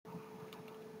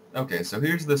Okay, so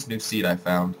here's this new seed I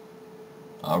found.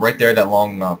 Right there, that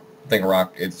long thing of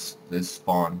rock is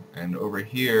spawn, and over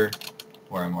here,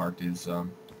 where I marked, is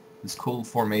this cool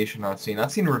formation I've seen.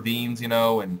 I've seen ravines, you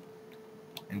know, and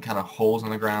kind of holes in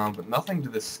the ground, but nothing to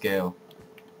this scale.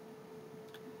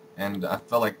 And I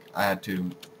felt like I had to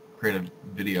create a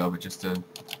video of it just to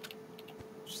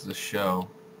show.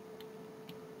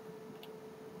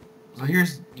 So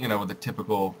here's, you know, the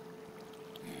typical,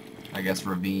 I guess,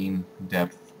 ravine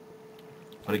depth.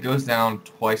 But it goes down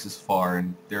twice as far,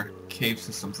 and there are cave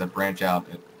systems that branch out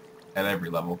at every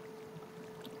level.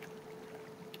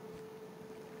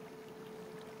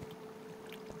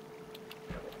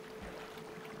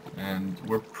 And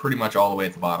we're pretty much all the way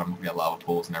at the bottom. We got lava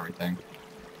pools and everything.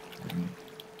 And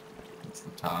that's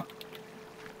the top.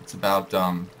 It's about,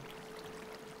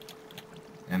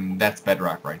 and that's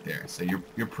bedrock right there. So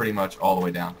you're pretty much all the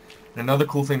way down. And another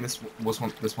cool thing this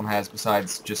one has,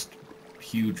 besides just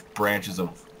huge branches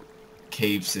of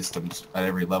cave systems at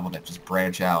every level that just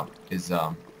branch out, is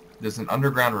there's an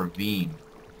underground ravine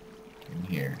in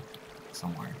here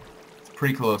somewhere. It's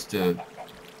pretty close to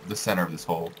the center of this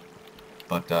hole,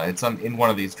 but it's in one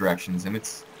of these directions, and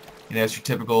it's, you know, it's your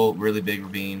typical really big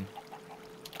ravine.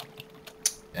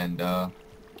 And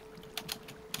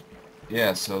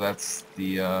yeah, so that's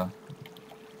the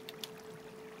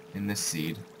in this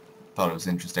seed. Thought it was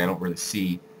interesting. I don't really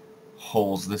see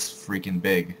holes this freaking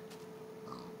big,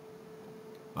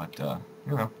 but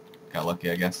you know, got lucky,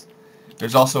 I guess.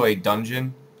 There's also a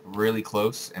dungeon really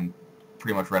close and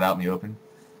pretty much right out in the open,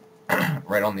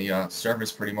 right on the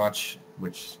surface, pretty much,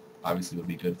 which obviously would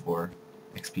be good for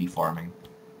XP farming.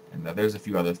 And there's a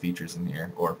few other features in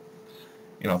here, or,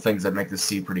 you know, things that make this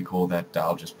seed pretty cool that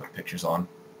I'll just put pictures on.